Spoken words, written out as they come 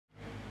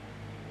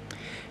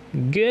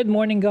Good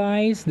morning,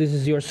 guys. This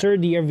is your Sir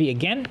DRV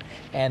again,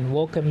 and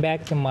welcome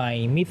back to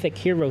my Mythic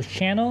Heroes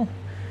channel.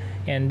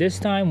 And this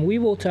time we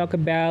will talk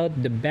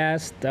about the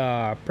best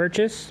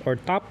purchase or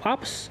top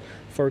ups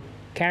for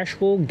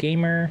casual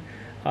gamer,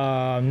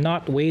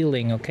 not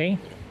whaling. Okay,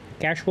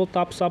 casual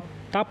top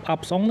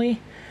ups only.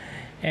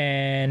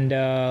 And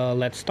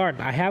let's start.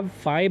 I have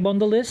 5 on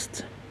the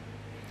list.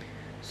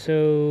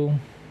 So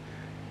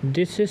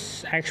this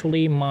is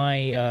actually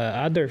my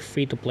other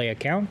free-to-play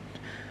account.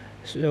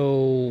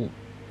 So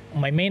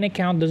my main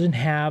account doesn't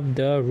have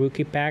the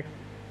rookie pack,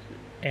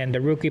 and the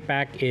rookie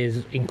pack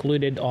is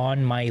included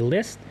on my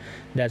list.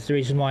 That's the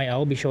reason why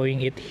I'll be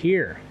showing it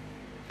here.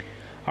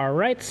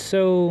 Alright,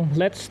 so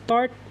let's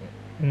start.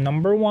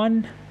 Number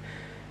 1,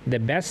 the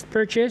best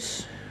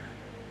purchase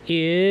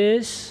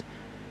is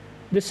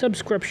the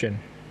subscription.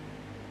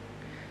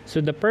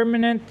 So the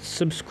permanent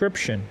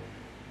subscription,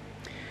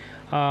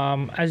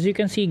 as you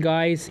can see,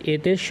 guys,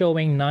 it is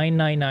showing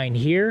 $9.99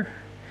 here,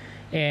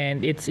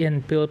 and it's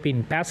in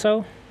Philippine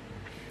peso.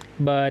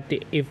 But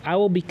if I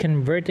will be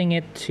converting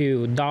it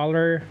to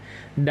dollar,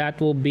 that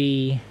will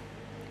be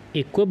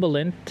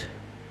equivalent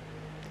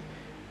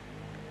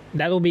to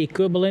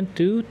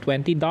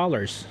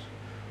 $20.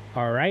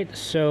 All right,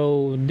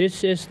 so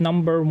this is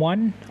number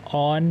 1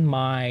 on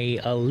my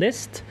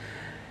list.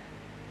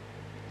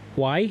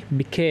 Why?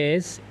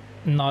 Because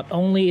not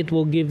only it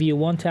will give you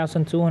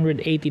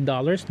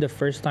 $1,280 the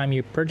first time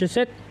you purchase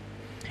it,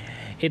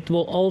 it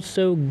will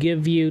also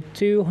give you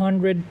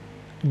 200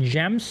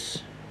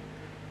 gems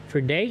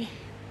per day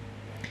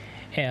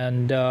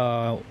and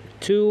 2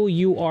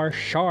 UR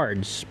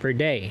shards per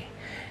day,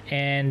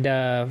 and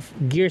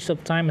gears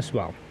of time as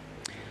well.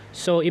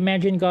 So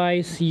imagine,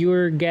 guys,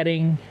 you're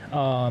getting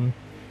one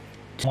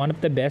of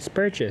the best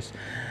purchase.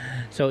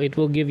 So it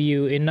will give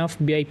you enough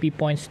VIP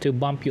points to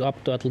bump you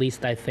up to at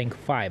least, I think,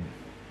 5.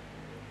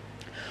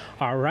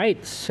 All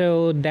right,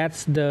 so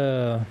that's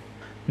the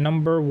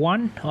number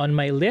 1 on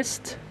my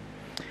list.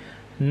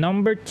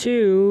 Number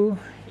 2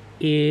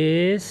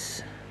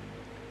 is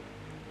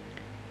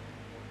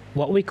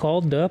what we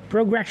call the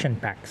progression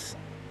packs.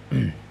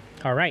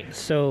 All right,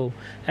 so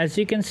as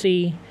you can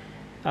see,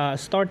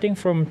 starting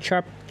from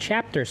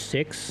chapter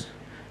 6,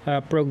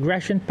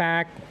 progression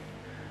pack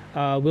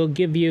will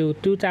give you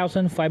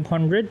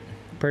 2,500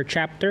 per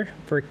chapter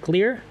for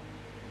clear.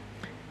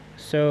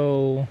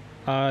 So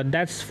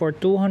that's for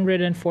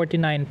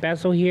 249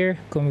 peso here.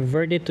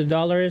 Converted to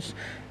dollars,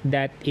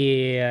 that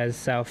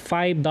is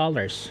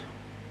 $5.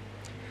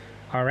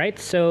 All right,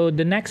 so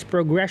the next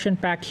progression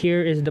pack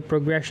here is the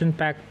progression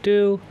pack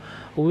 2,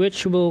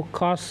 which will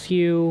cost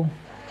you,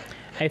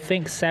 I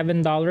think,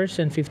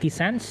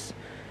 $7.50.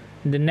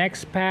 The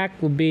next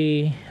pack will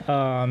be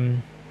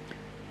 $12,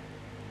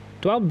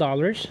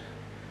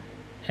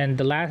 and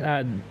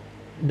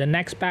the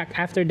next pack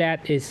after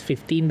that is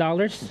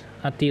 $15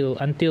 until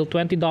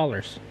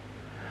 $20.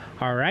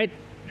 All right.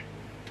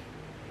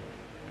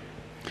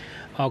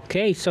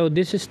 Okay, so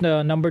this is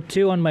the number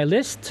 2 on my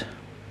list.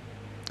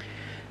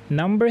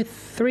 Number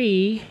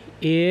 3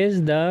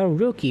 is the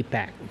rookie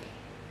pack.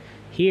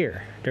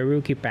 Here, the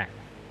rookie pack.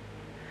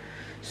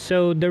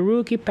 So the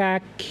rookie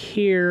pack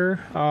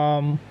here,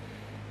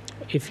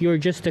 if you're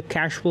just a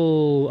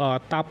casual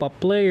top-up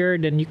player,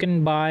 then you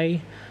can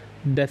buy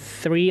the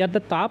 3 at the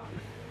top.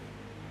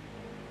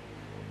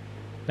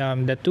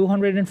 The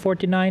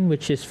 249,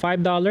 which is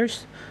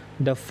 $5,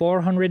 the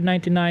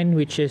 499,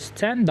 which is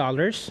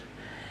 $10,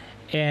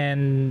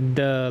 and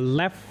the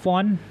left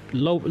one,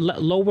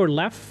 lower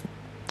left,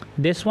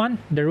 this one,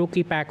 the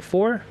rookie pack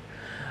 4.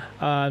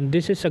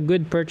 This is a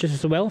good purchase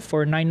as well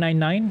for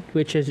 $9.99,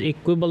 which is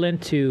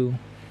equivalent to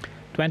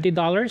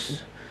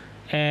 $20.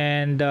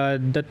 And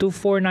the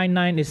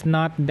 2499 is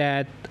not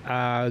that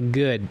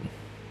good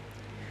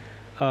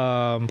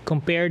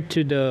compared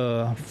to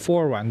the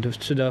 4 one,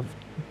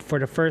 for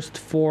the first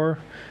 4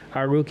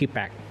 rookie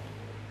pack.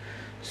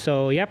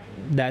 So yep,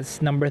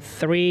 that's number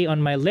 3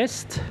 on my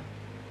list.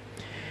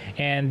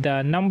 And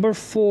number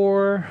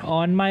 4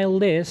 on my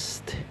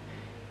list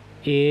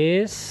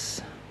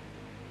is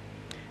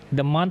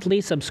the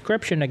monthly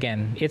subscription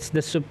again. It's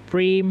the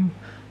Supreme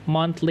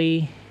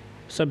monthly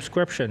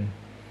subscription.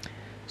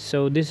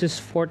 So this is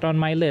 4th on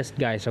my list,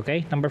 guys.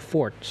 Okay, number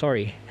 4,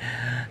 sorry.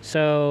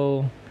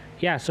 So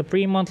yeah,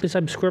 Supreme monthly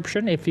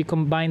subscription, if you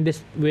combine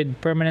this with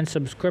permanent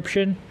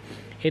subscription,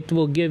 it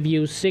will give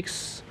you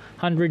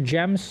 600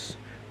 gems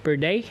per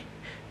day,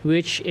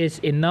 which is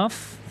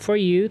enough for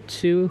you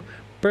to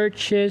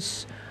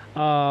purchase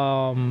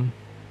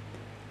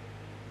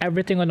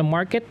everything on the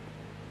market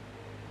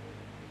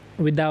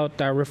without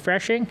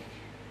refreshing.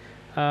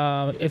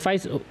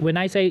 When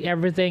I say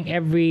everything,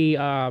 every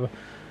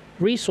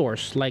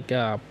resource like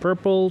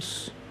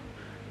purples,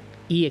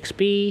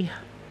 EXP,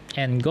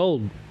 and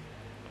gold.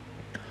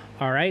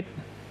 All right,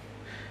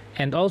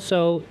 and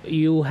also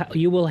you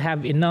will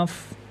have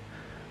enough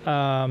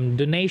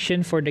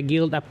donation for the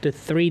guild, up to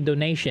 3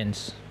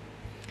 donations.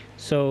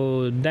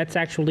 So that's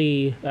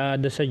actually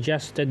the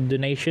suggested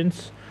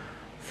donations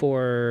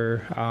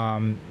for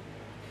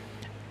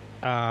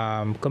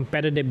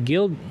competitive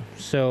guild.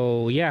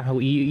 So yeah,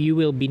 you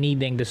will be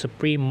needing the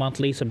Supreme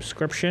monthly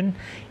subscription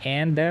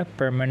and the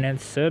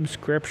permanent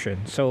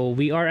subscription. So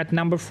we are at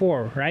number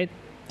 4, right?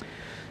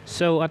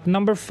 So at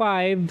number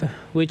 5,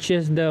 which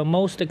is the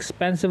most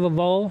expensive of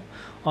all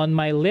on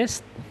my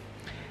list,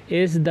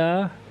 is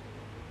the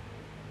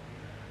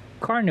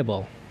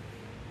Carnival.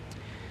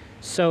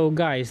 So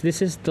guys,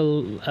 this is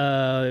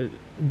the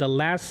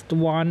last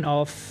one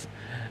of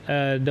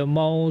the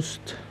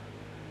most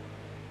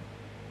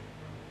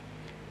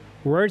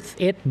worth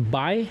it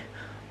buy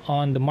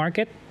on the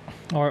market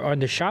or on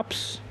the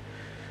shops,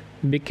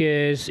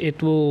 because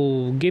it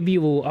will give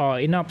you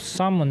enough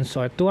summons,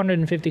 or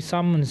 250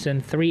 summons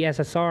and 3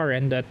 SSR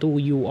and 2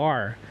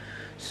 UR.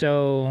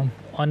 So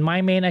on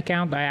my main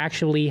account, I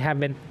actually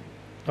haven't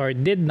or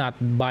did not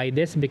buy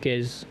this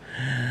because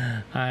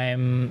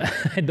I'm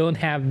I don't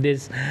have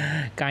this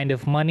kind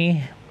of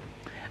money.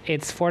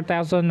 It's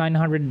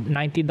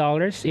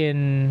 $4,990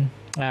 in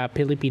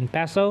Philippine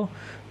peso,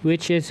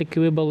 which is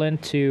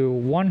equivalent to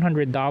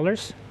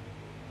 $100.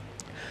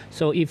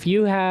 So if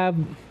you have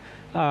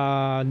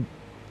a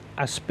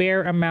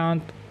spare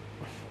amount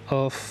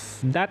of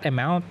that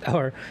amount,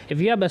 or if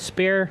you have a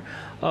spare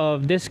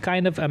of this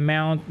kind of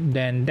amount,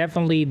 then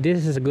definitely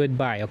this is a good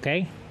buy,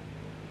 okay?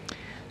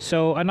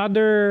 So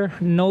another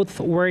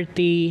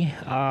noteworthy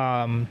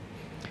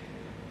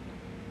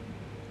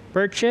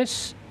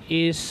purchase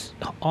is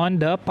on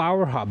the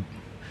Power Hub.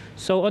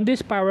 So on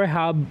this Power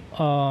Hub,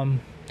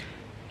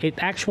 it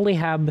actually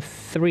have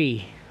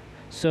 3.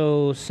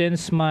 So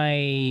since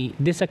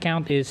this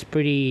account is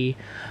pretty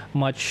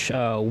much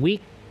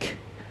weak,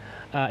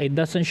 it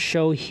doesn't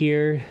show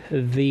here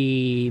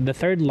the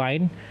third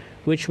line,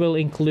 which will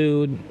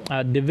include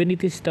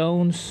Divinity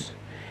Stones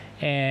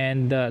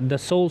and the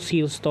Soul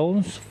Seal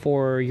Stones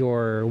for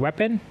your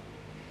weapon.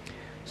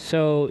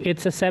 So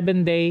it's a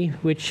 7-day,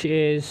 which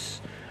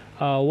is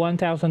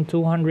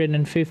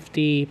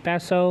 1,250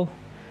 peso,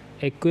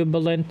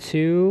 equivalent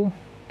to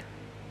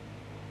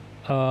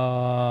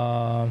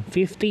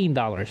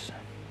 $15.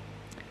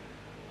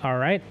 All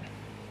right.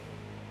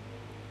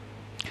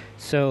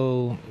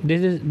 So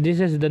this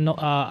is the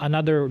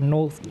another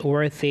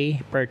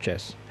noteworthy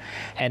purchase,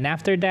 and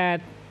after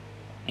that,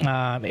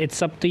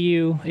 it's up to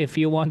you if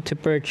you want to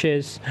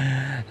purchase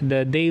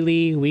the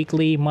daily,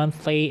 weekly,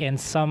 monthly, and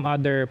some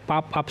other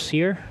pop-ups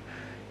here.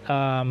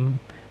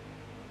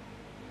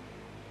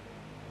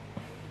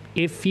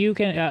 If you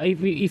can,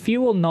 if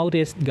you will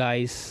notice,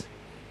 guys,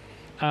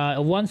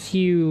 once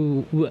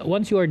you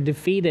are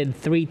defeated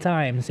 3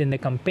 times in the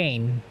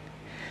campaign,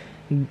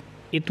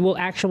 it will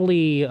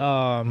actually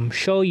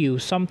show you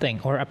something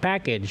or a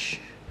package.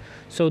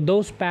 So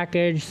those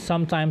package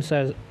sometimes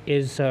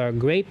is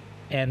great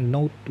and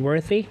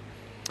noteworthy,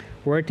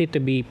 worthy to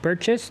be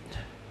purchased,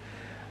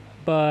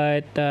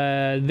 but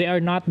they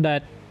are not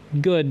that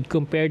good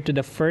compared to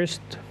the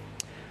first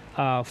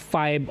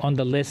 5 on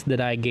the list that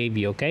I gave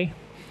you, okay?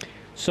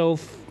 So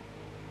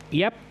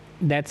yep,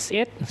 that's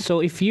it. So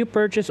if you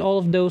purchase all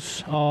of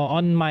those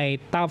on my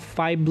top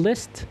 5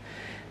 list,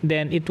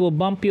 then it will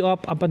bump you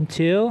up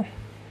until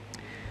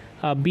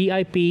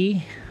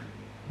BIP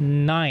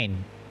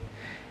 9,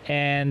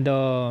 and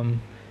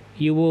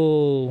you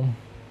will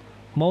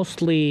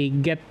mostly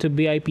get to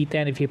BIP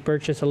 10 if you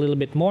purchase a little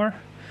bit more.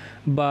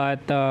 But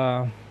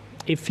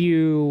if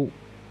you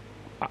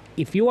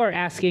are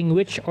asking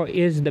which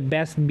is the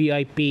best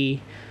BIP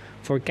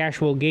for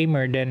casual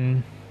gamer,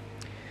 then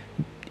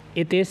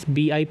it is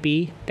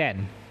BIP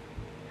 10,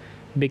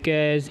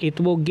 because it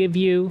will give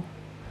you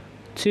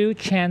 2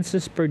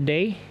 chances per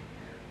day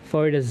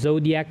for the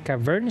Zodiac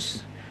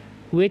Caverns,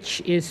 which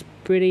is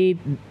pretty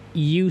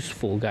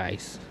useful,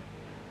 guys.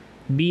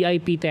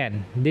 BIP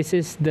 10, this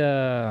is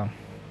the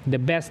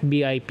best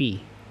BIP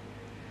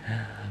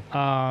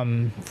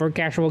for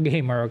casual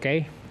gamer,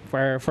 okay?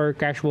 For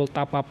casual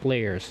top-up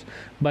players.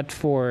 But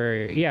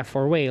for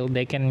whale,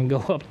 they can go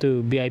up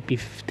to BIP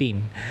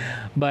 15.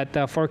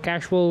 But for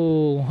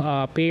casual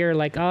player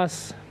like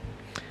us,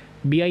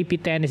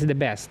 BIP 10 is the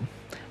best.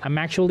 I'm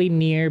actually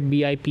near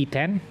BIP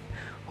 10.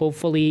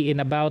 Hopefully in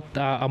about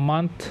a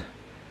month,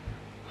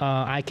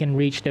 I can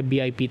reach the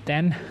BIP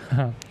 10.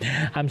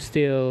 I'm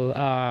still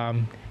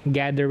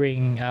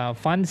gathering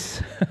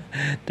funds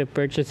to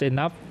purchase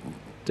enough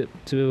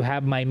to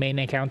have my main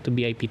account to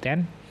BIP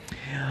 10.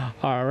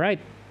 All right,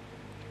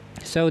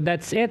 so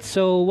that's it.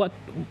 So what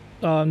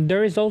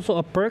there is also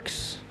a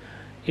perks.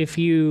 If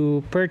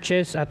you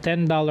purchase a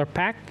 $10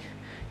 pack,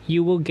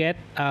 you will get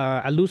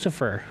a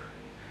Lucifer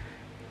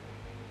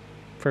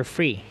for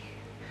free.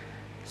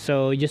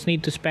 So you just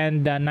need to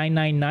spend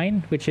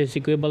 $9.99, which is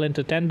equivalent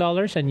to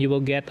 $10, and you will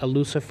get a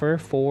Lucifer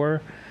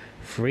for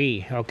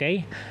free.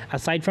 Okay,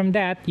 aside from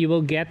that, you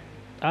will get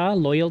a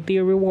loyalty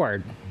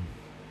reward.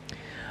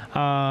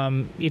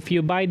 If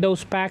you buy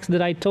those packs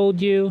that I told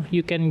you,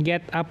 you can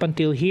get up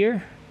until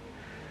here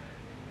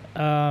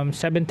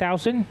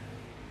 7,000.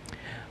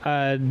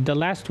 The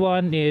last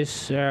one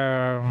is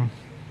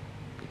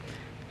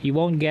you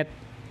won't get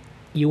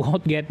you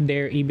won't get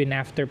there even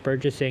after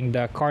purchasing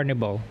the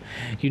carnival.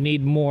 You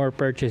need more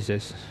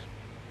purchases.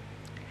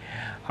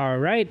 All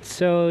right,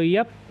 so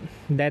yep,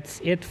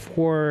 that's it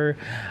for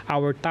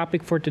our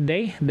topic for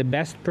today, the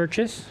best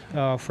purchase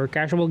for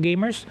casual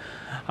gamers.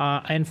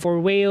 And for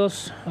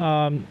whales,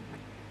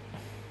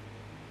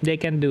 they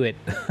can do it.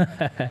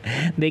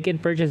 They can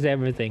purchase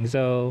everything,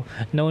 so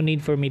no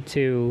need for me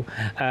to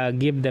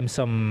give them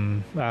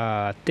some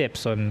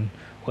tips on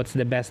what's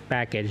the best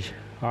package.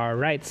 All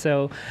right,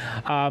 so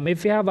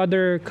if you have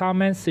other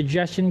comments,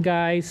 suggestion,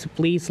 guys,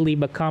 please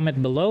leave a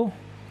comment below.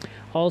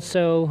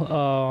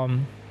 Also,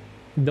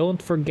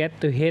 don't forget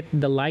to hit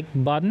the like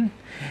button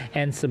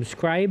and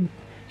subscribe.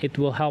 It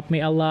will help me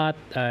a lot.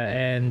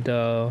 And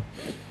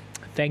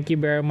thank you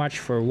very much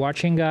for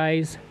watching,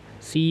 guys.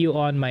 See you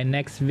on my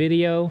next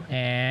video,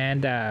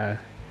 and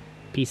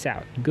peace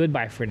out.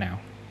 Goodbye for now.